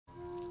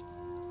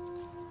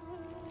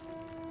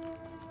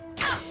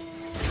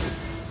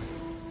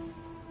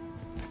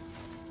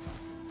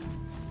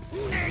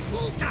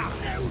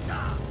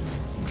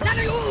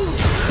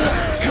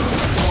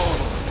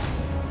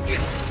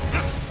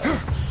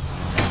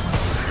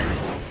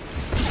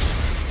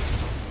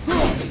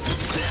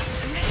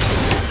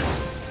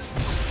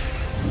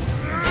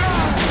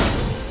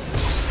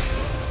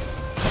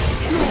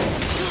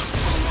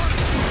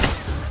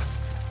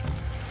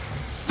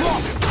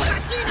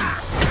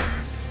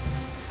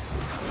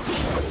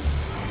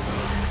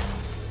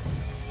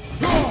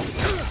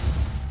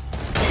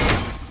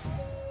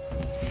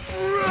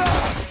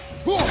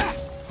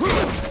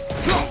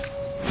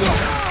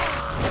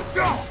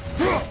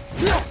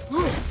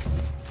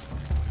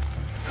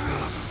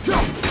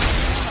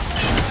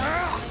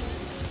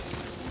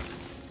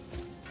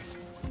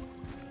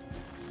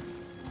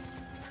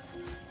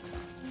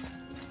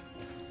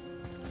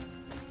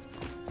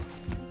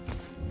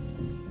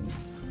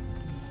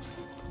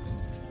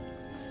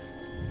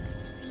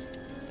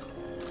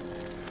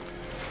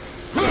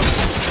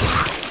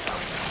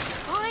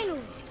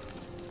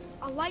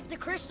Light the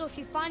crystal if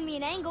you find me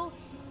an angle.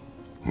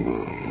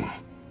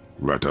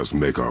 Let us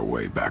make our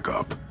way back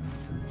up.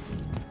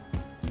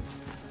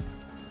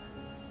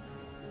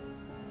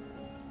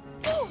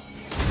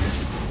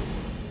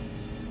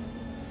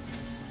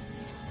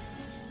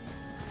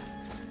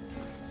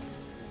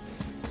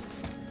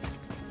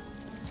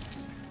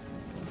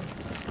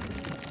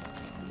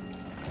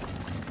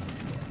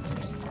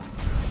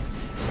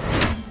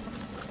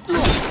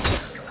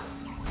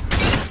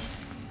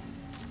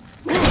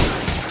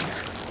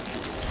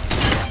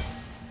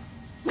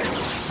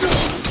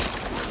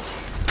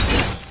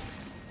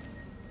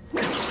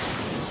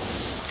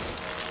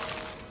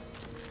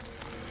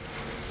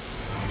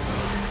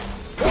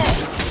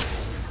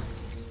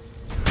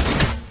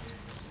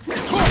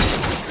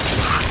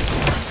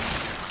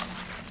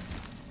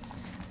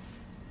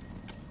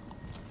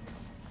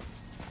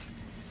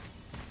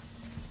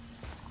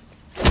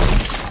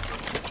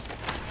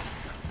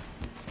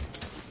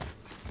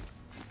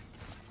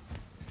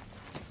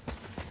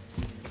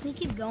 Can we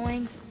keep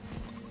going?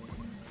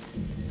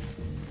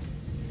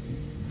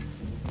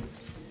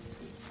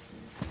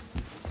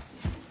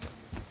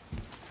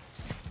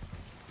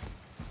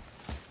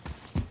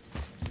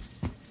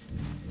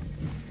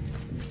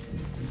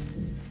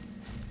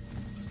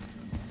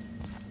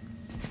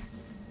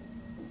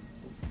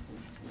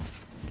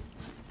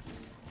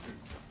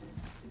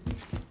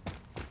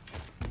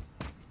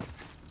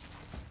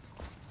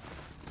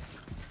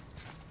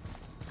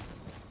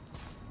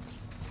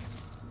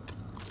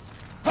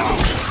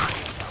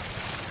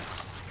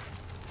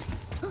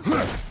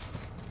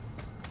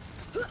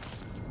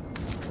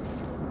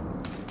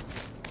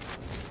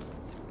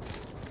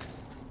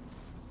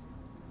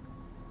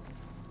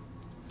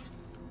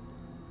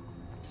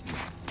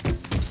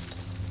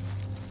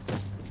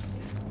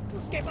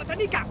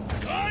 Botanica!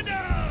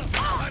 Ana!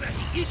 Para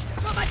die Isla!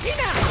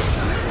 Botanica!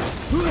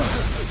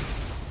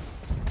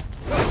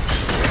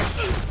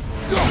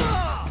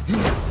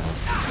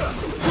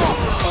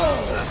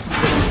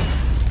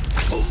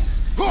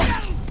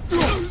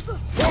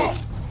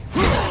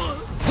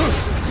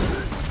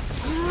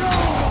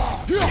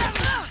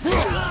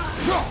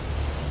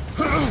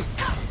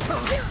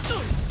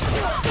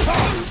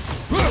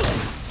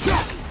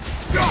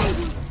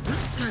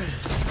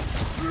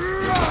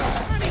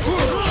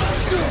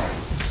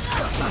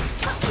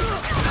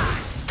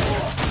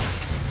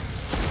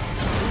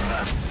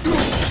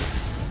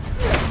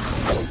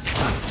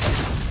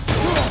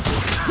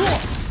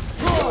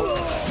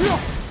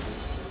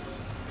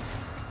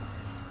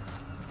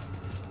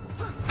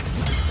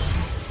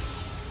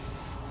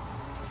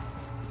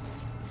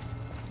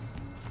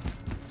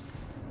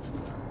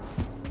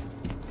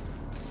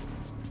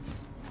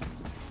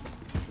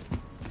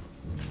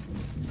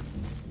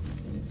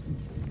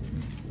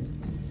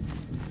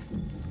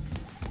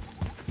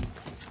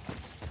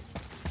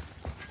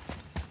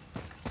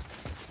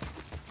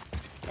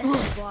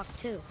 That's a block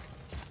too.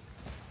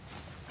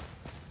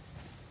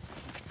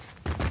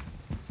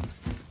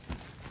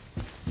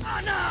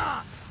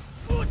 Anna!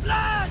 Good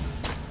lad!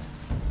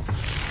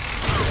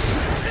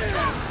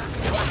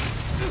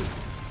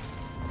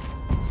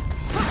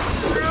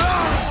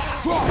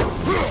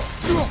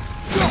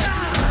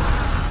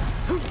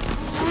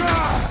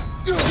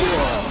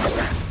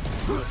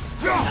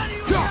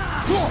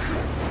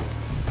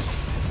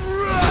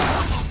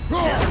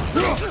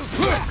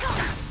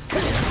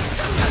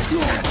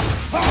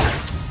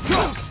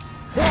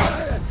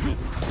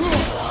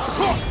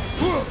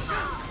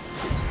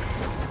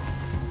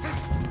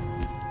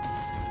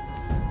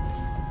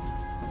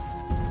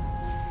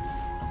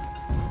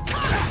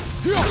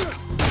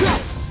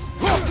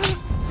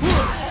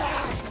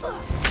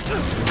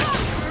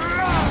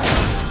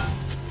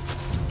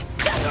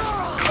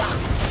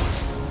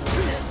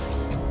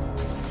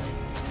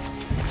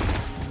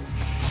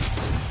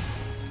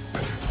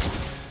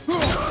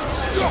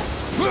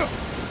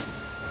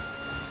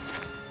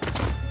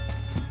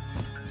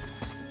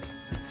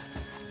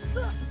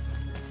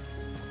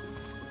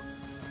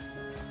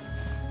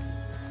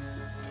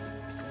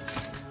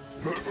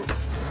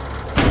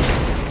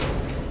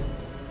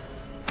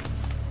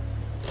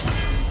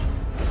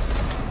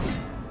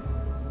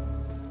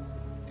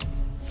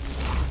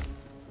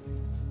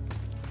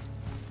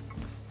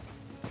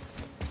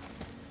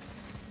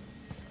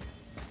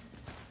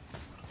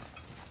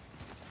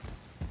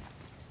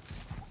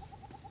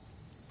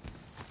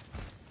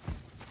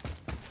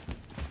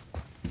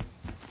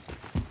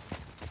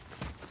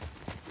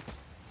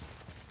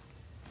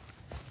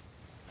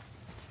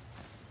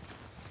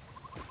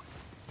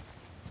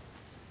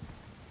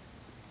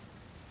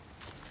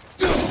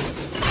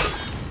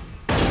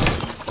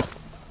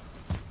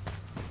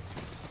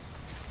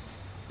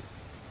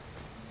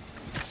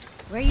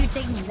 Where are you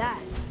taking that?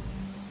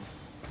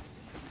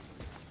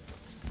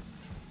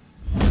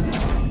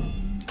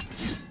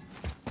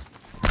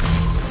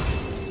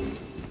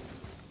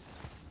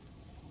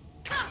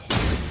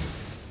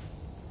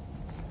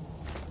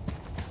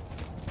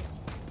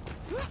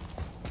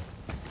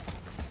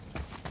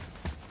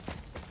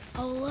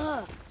 Oh,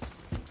 look.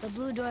 The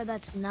blue door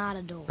that's not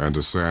a door. And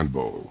a sand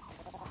bowl.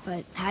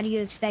 But how do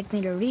you expect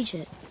me to reach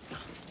it?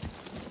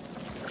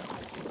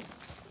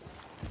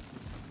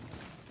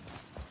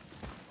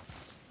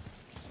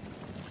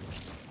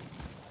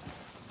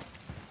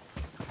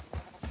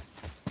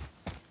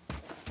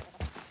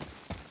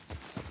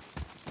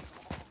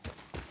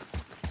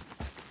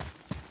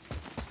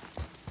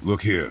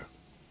 Look here.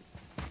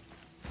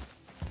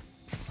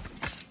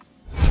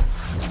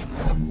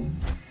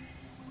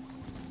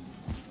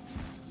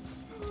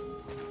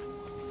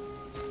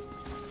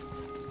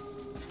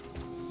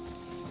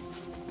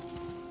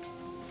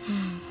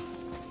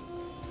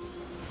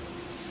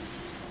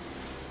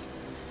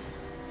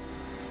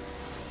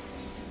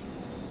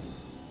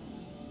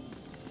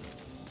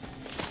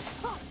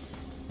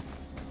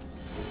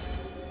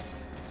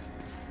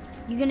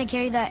 You gonna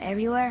carry that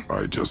everywhere?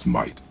 I just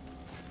might.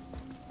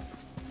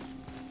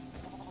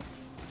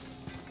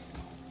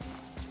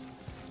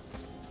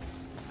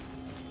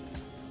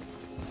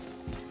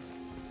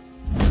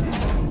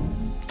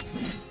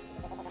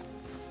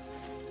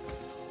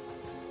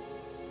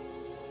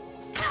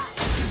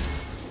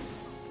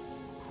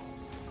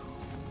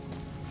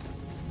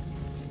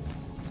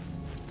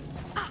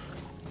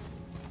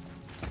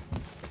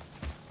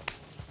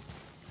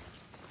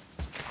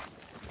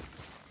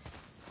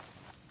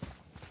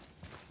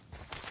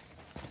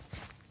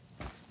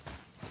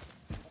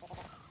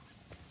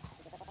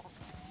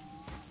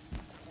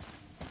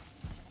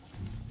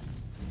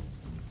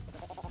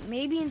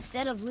 Maybe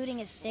instead of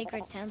looting a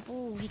sacred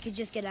temple, we could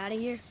just get out of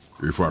here?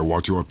 If I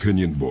want your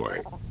opinion,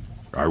 boy,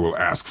 I will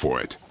ask for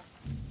it.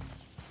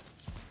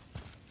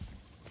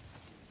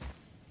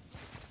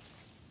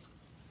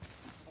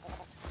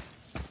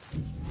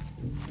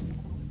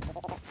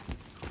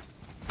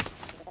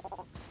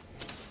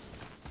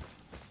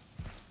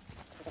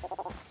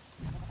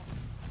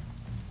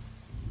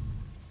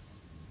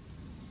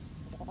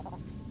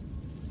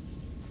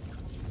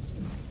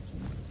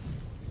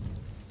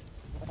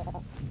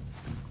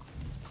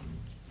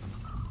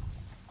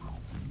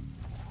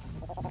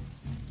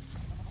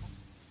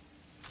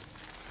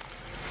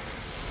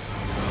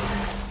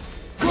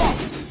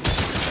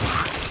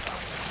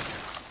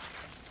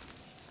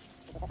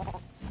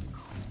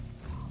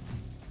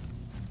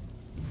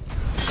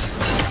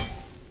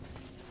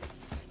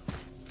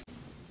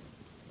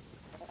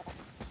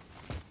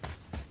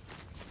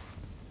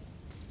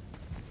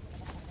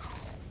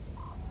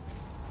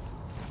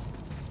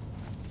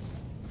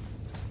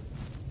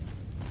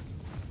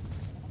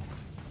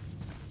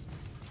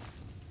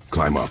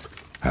 Climb up.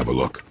 Have a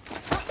look.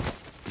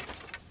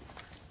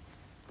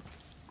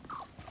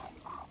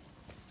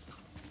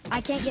 I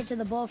can't get to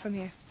the bowl from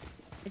here.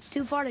 It's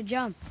too far to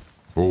jump.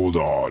 Hold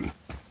on.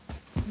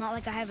 Not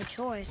like I have a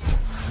choice.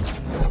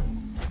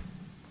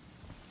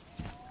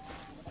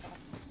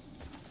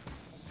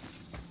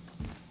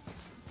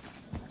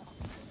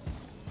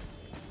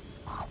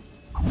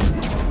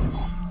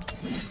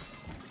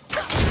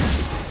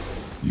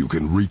 You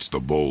can reach the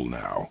bowl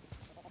now.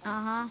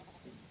 Uh-huh.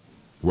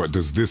 What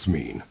does this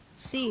mean?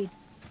 Seed.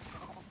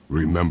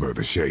 Remember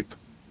the shape.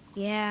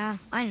 Yeah,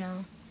 I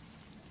know.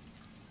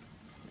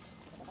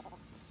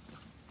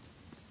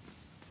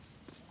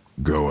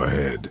 Go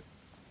ahead.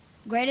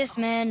 Greatest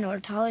man or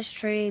tallest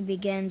tree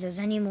begins as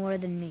any more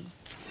than me.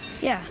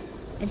 Yeah,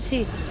 it's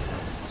seed.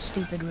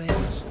 Stupid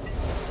rails.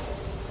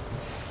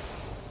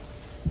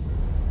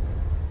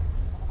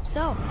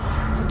 So,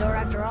 it's a door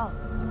after all.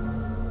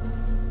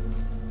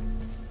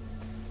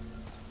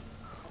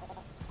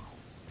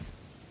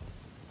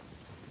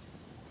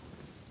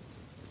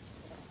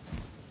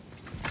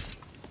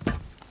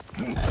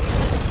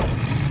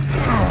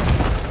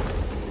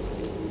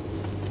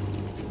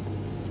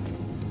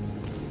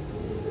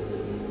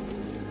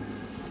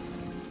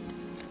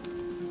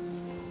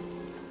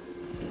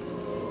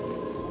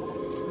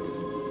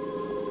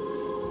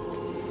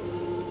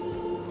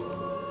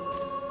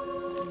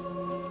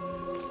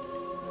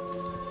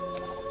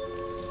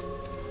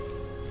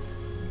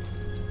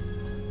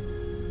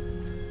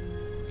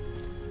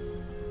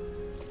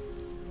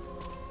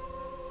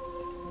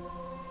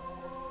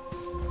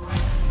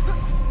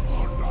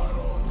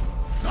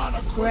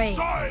 Great.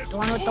 The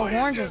one with the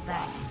horns is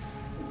back.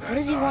 What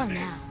does he want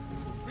now?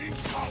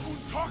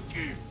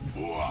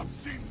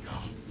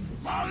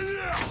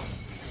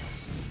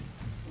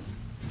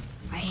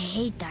 I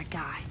hate that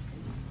guy.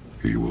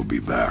 He will be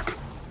back.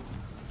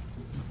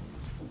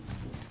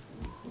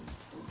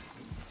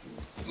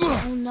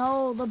 Oh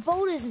no, the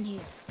boat isn't here.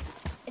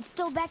 It's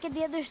still back at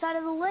the other side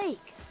of the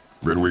lake.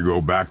 Then we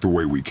go back the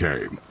way we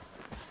came.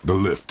 The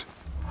lift.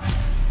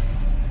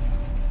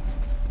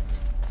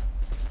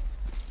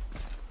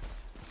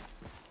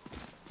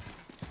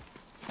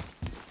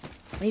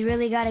 We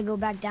really gotta go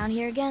back down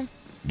here again?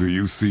 Do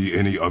you see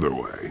any other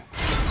way?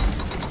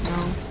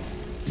 No.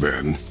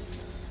 Then,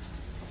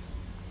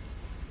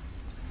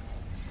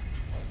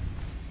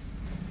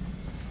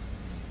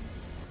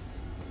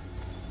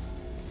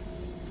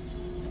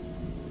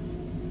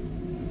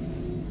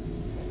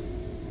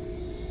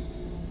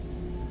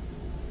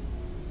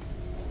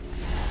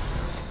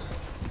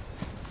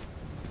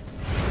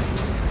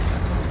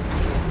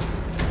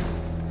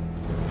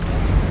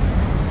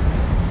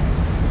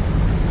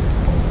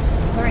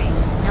 Great.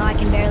 Now I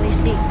can barely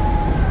see.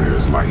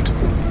 there's light.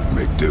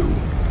 Make do.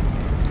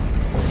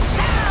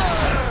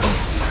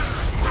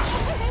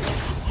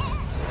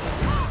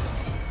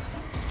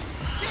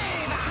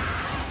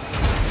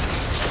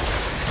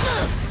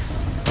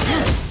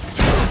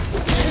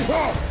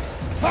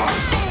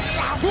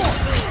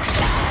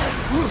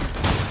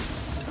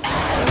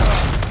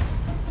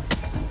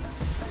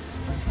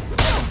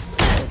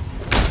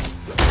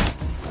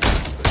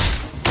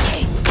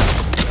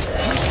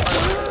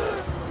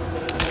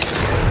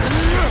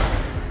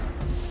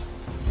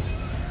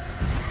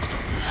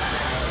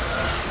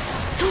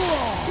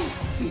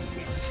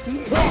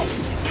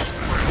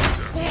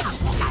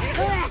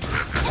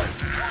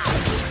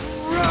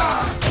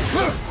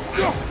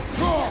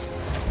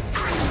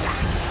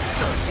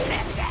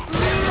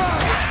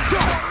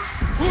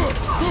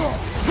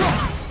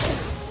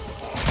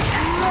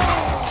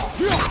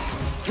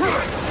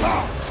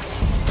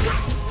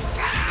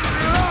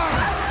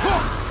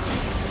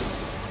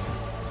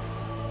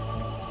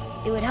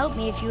 It would help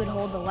me if you would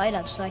hold the light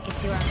up so I could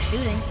see where I'm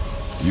shooting.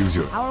 Use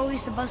your... How are we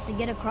supposed to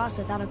get across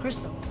without a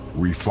crystal?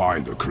 We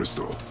find a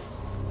crystal.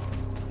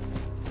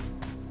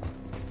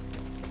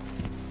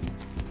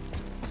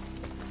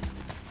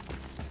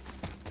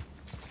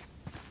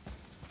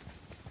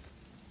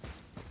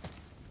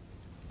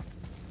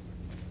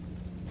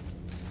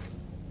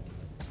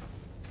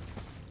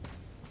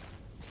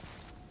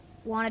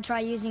 Want to try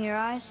using your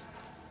eyes?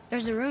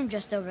 There's a room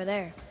just over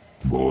there.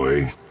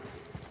 Boy.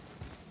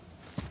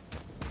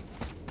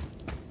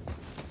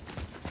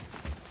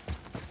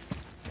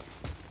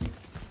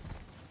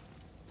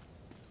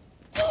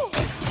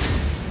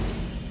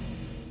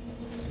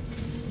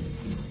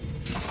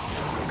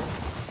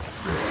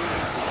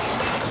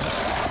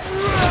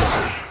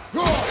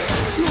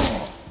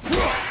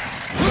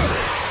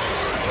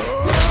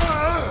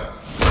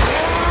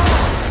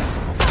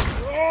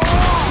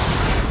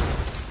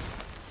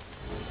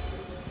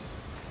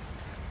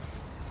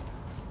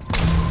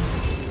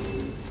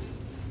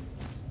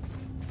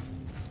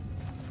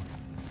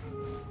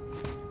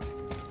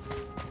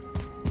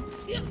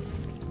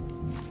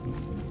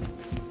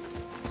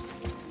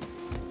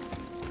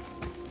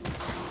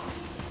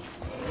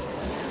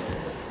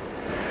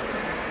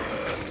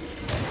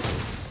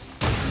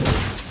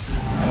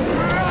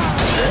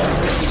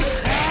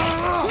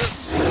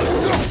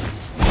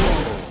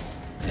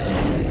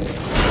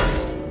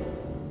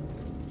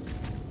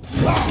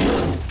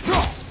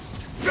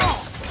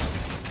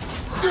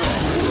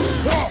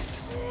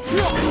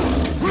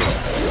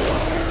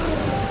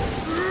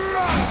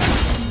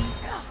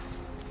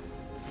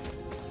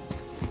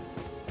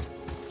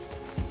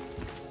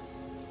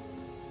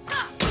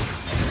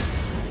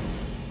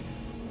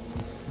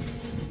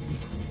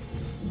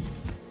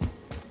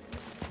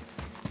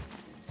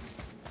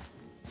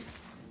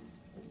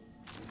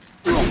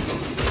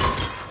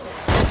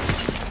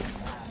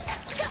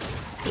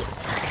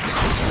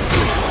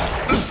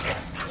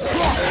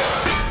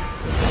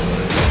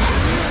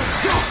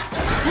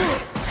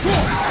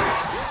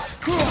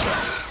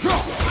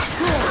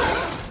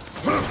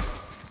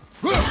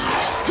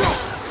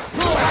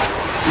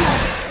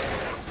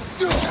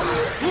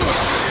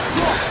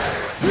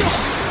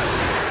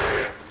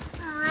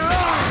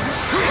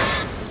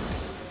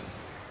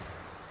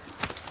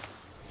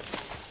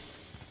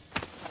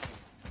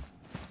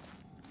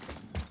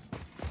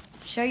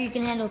 Sure you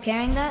can handle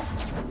carrying that?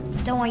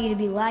 Don't want you to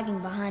be lagging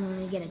behind when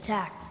we get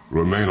attacked.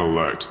 Remain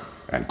alert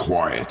and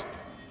quiet.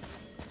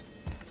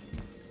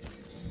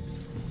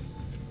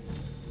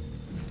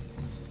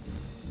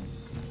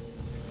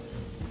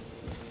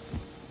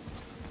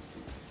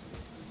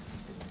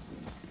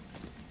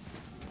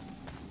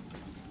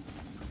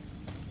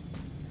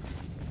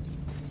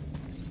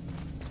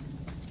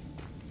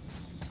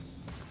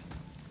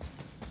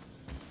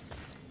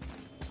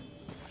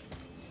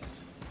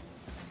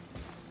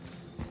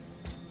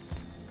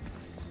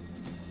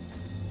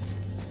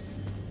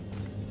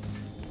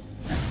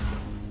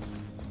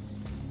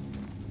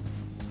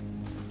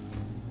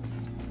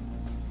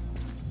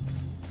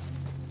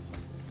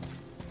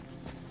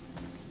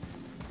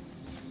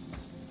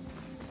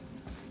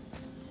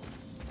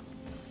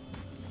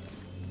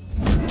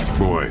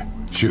 Boy,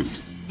 shoot.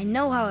 I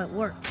know how it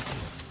works.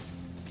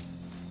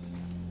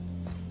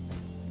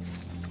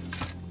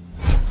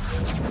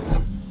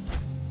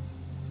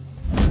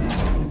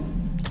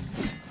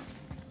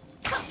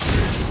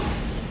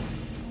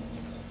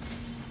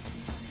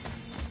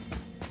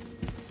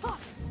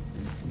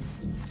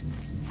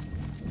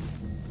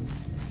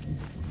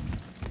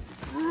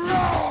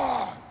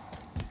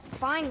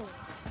 Finally,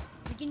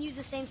 we can use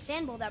a same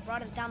sand bowl that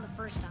brought us down the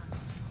first time.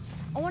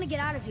 I want to get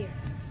out of here.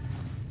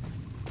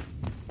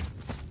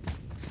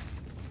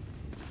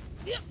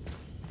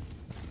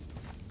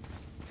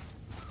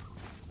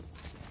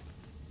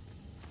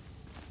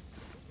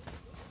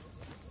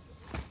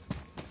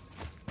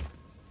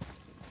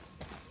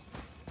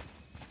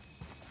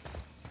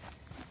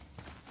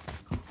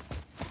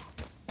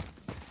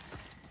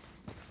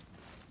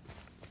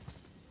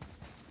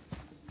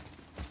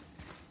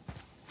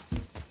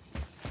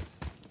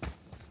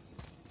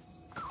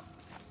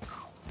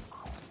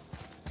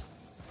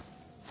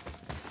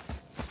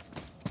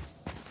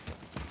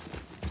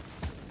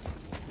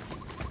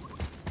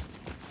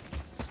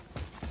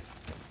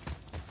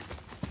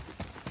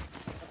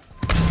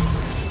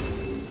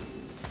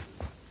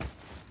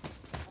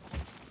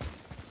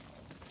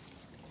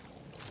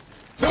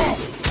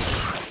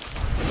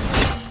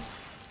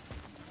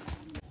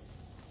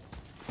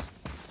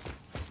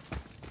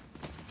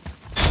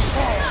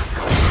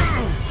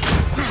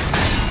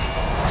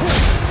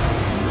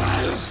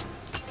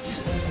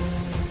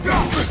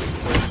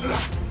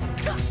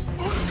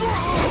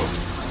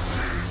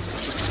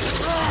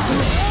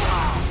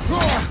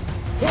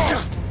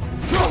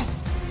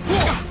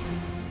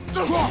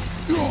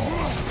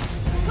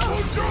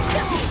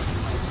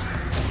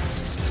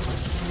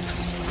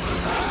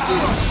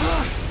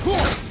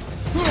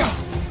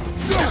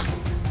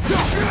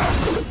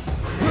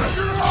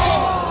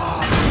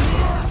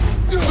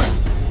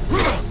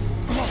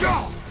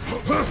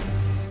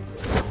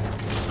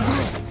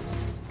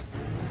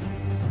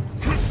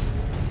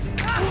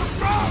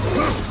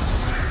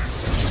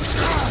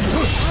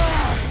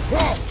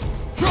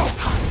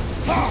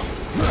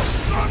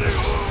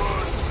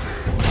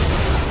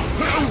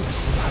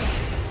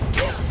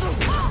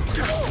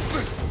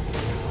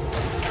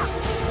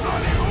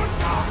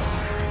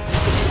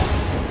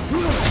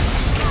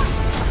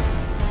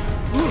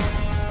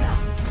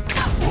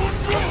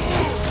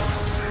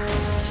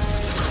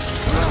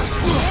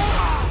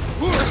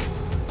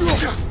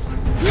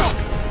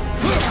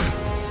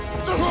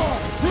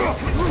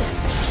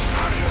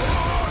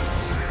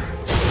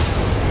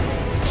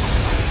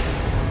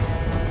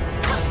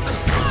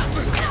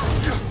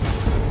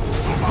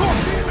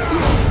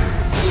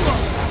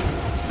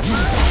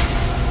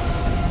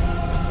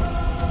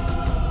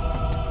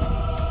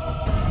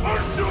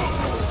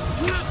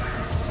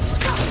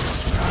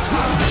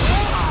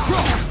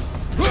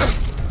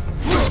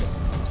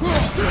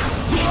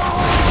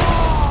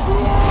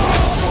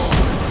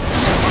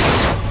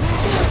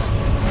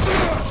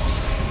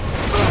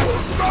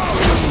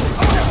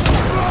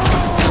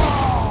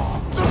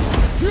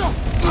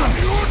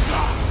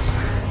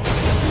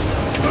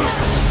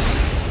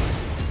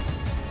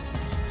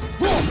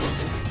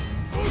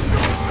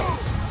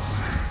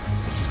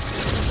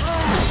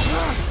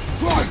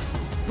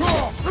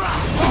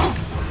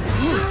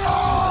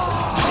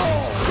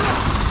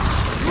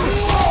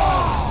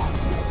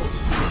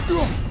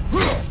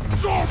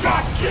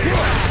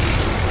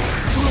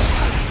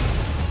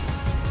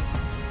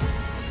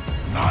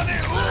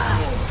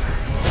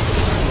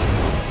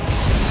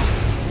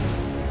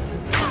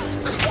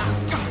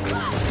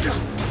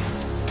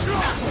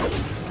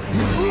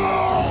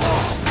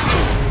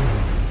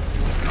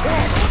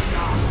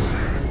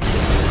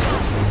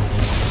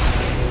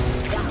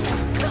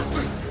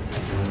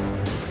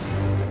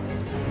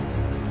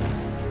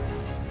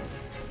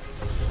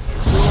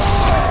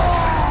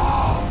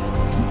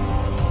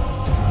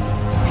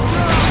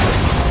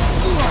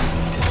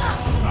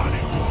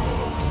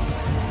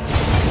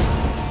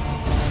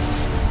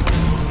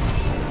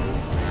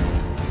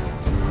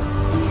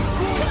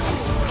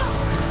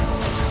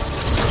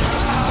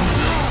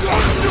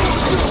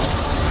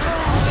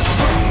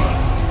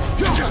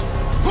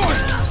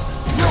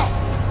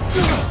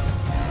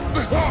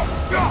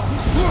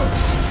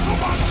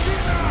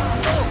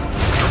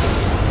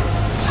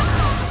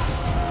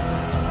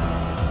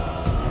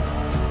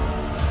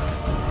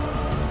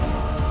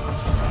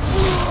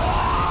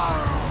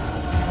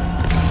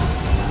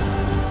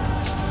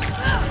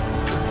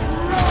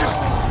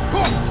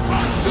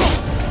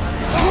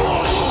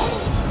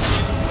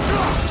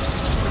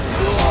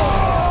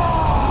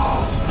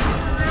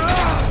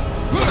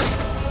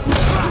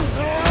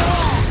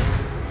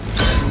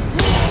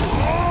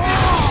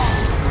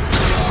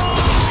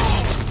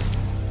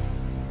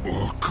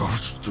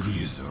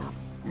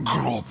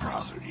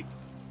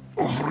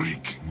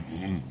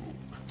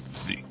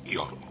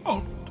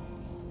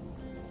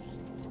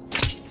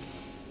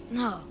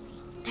 No,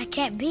 that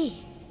can't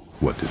be.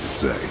 What did it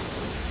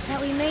say?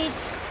 That we made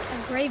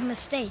a grave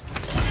mistake.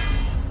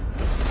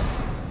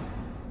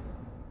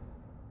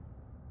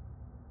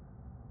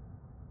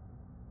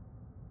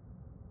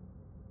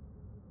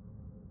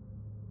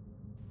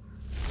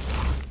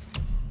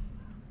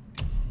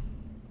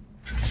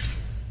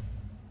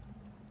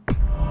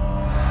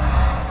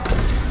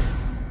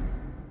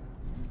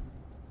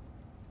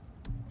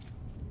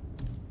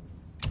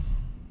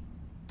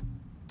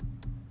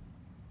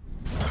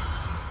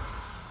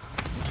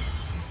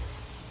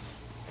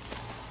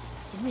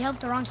 Did we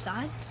help the wrong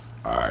side?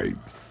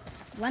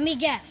 Let me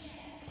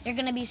guess. You're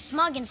gonna be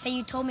smug and say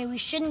you told me we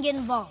shouldn't get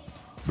involved.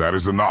 That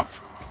is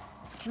enough.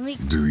 Can we...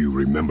 Do you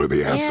remember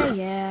the answer?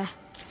 Yeah.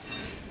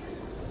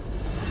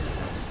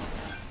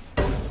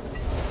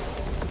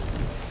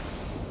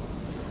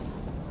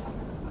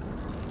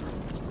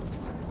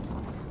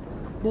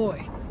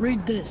 Boy,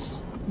 read this.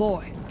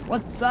 Boy,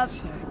 what's that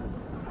say?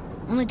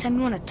 Only time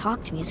you want to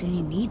talk to me is when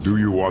you need Do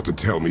you want to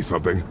tell me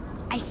something?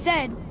 I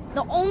said,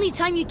 the only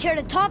time you care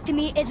to talk to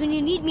me is when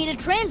you need me to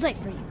translate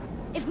for you.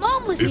 If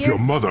Mom was If here... your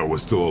mother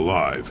was still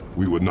alive,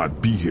 we would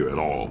not be here at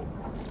all.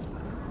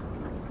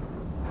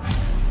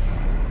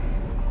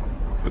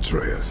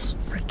 Atreus.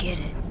 Forget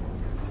it.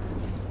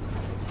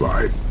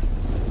 Fine.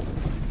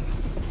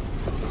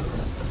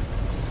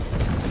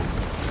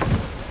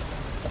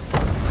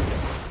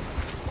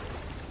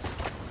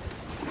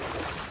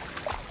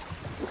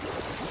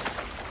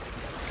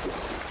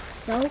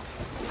 So?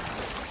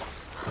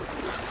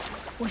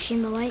 Was she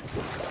in the light?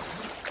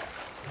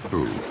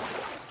 Who?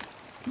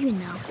 You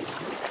know.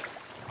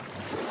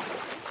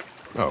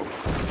 Oh,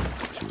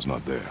 she was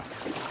not there.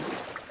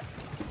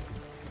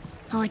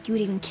 Not like you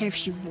would even care if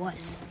she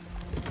was.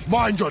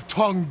 Mind your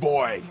tongue,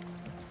 boy!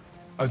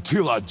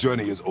 Until our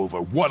journey is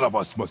over, one of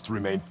us must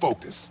remain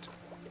focused.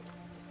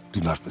 Do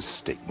not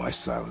mistake my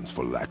silence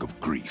for lack of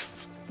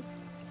grief.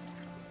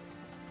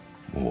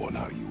 Mourn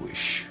how you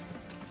wish.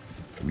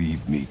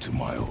 Leave me to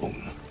my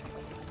own.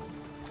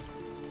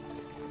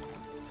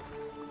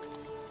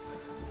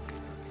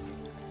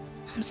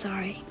 I'm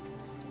sorry.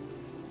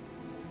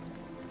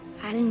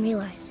 I didn't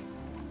realize.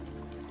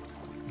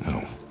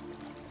 No.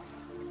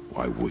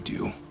 Why would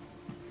you? You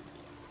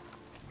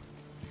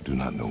do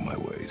not know my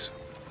ways.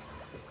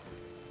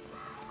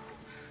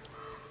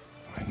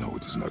 I know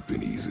it has not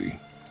been easy.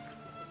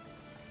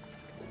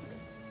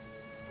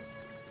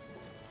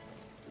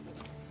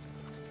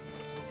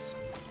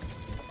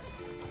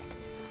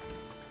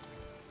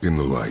 In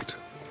the light,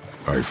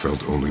 I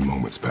felt only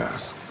moments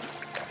pass.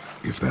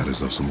 If that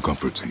is of some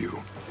comfort to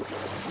you.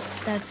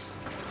 That's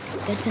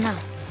good to know.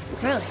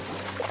 Really.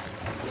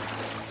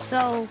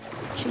 So,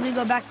 should we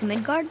go back to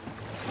Midgard?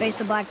 Face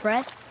the Black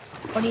Breath?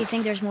 Or do you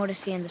think there's more to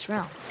see in this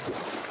realm?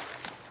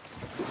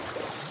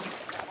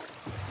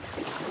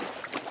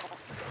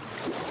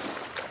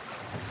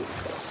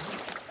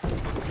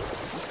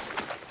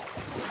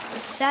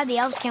 It's sad the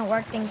elves can't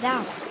work things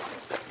out.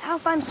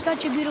 Alfheim's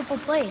such a beautiful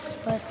place,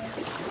 but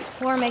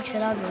war makes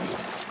it ugly.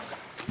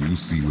 You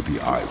see with the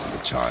eyes of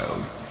a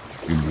child.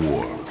 In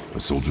war, a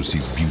soldier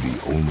sees beauty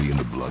only in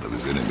the blood of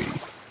his enemy.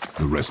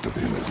 The rest of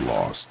him is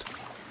lost,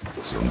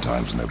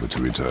 sometimes never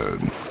to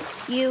return.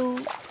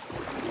 You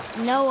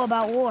know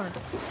about war,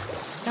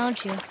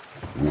 don't you?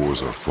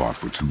 Wars are fought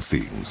for two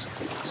things: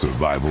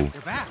 survival.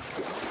 You're back.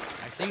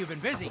 I see you've been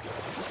busy.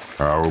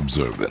 How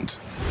observant.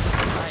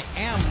 I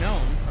am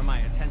known for my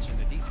attention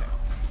to detail.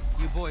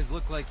 You boys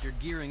look like you're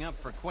gearing up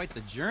for quite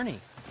the journey.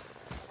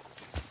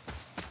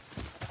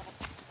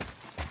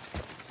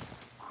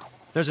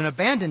 There's an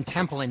abandoned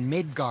temple in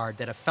Midgard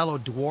that a fellow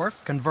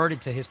dwarf converted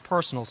to his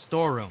personal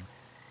storeroom.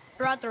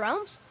 Throughout the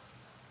realms?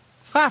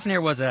 Fafnir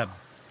was a...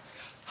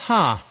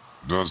 Huh.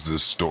 Does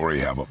this story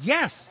have a...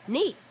 Yes!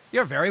 Neat.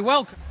 You're very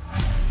welcome.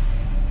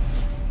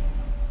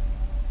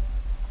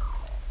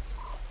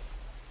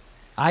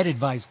 I'd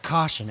advise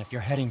caution if you're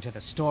heading to the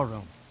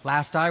storeroom.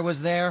 Last I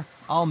was there,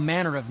 all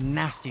manner of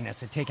nastiness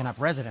had taken up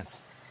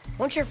residence.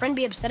 Won't your friend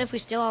be upset if we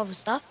steal all of his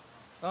stuff?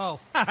 Oh,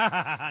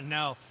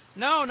 no.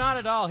 No, not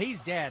at all. He's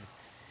dead.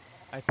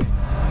 I think.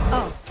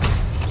 Oh,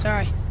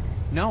 sorry.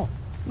 No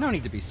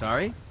need to be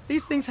sorry.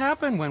 These things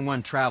happen when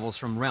one travels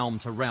from realm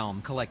to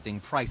realm, collecting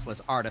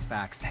priceless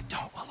artifacts that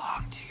don't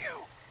belong to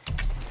you.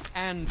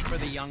 And for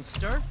the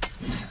youngster?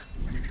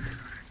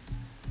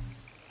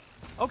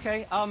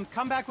 Okay,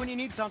 come back when you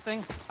need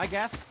something, I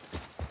guess.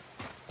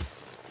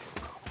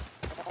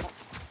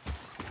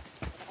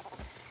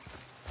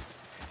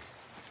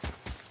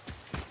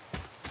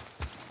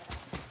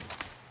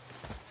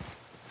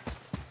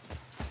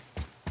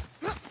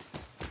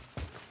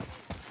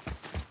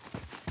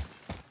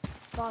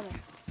 Father,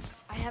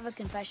 I have a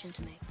confession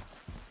to make.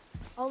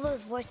 All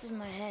those voices in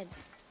my head,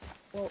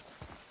 well,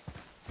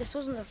 this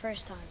wasn't the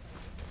first time.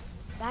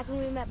 Back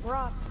when we met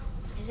Brock,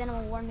 his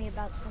animal warned me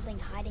about something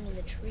hiding in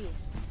the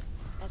trees.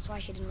 That's why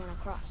she didn't run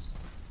across.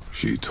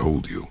 She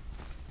told you.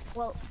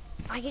 Well,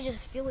 I could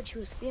just feel what she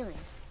was feeling,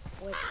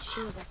 what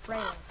she was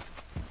afraid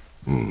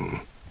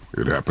of.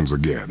 It happens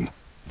again.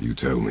 You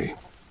tell me.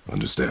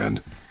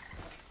 Understand?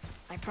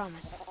 I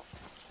promise.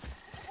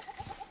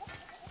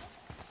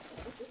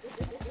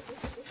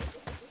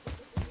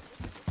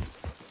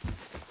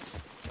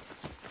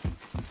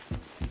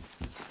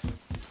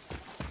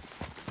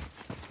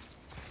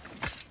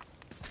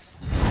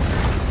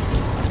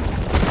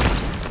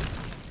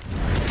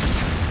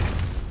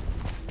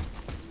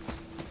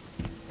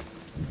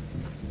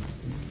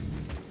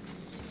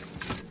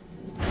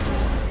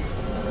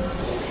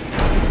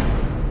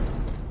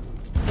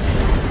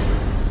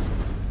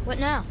 What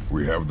now?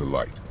 We have the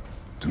light.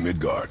 To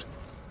Midgard.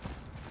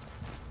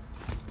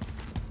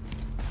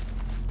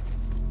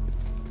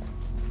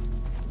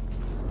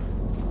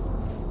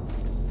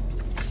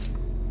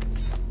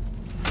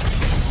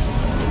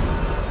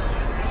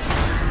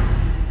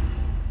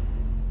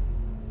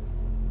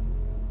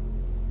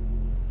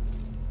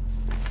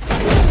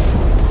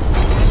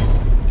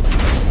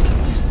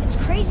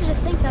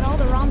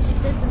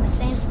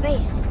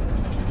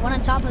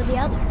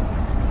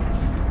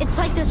 It's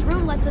like this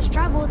room lets us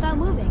travel without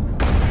moving.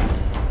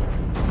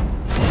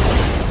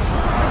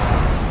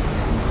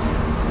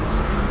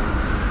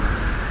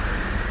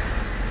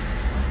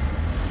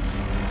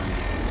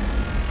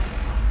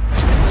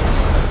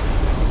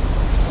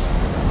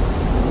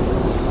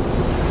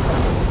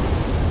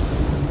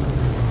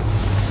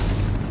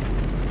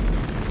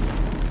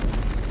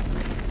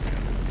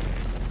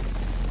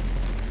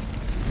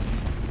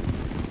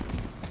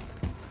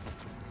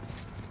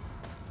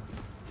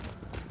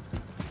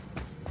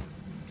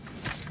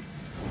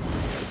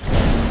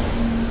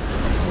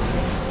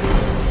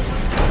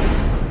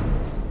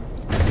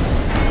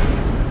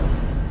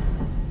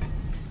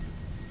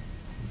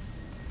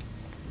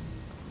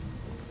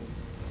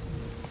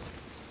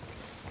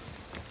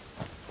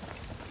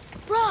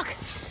 Brock!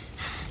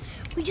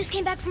 We just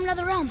came back from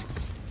another realm.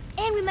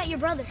 And we met your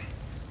brother.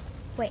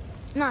 Wait,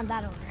 not in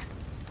that order.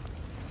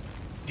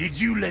 Did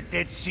you let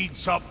that seed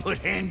sop put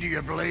hand to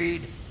your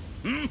blade?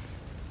 Hmm?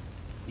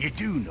 You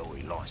do know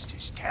he lost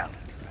his talent,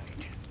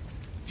 right?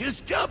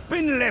 Just up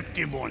and left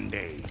him one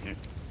day.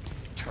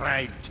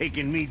 Tried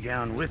taking me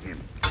down with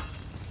him.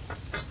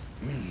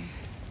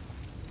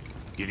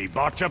 Did he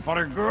botch up on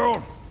her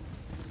girl?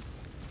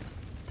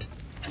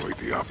 Quite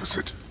the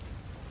opposite.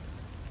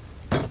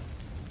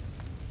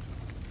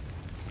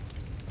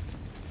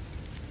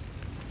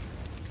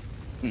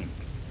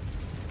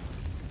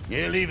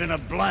 Yeah, even a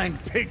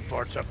blind pig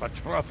farts up a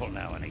truffle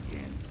now and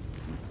again.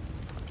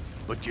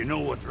 But you know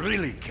what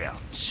really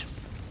counts?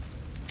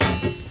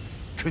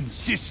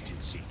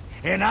 Consistency.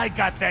 And I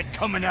got that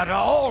coming out of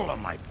all of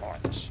my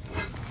parts.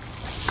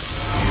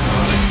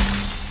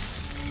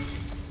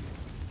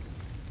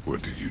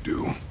 What did you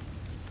do?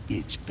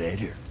 It's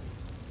better.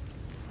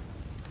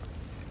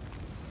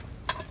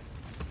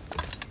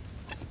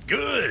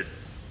 Good!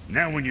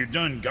 Now when you're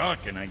done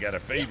gawking, I got a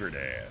favor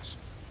to ask.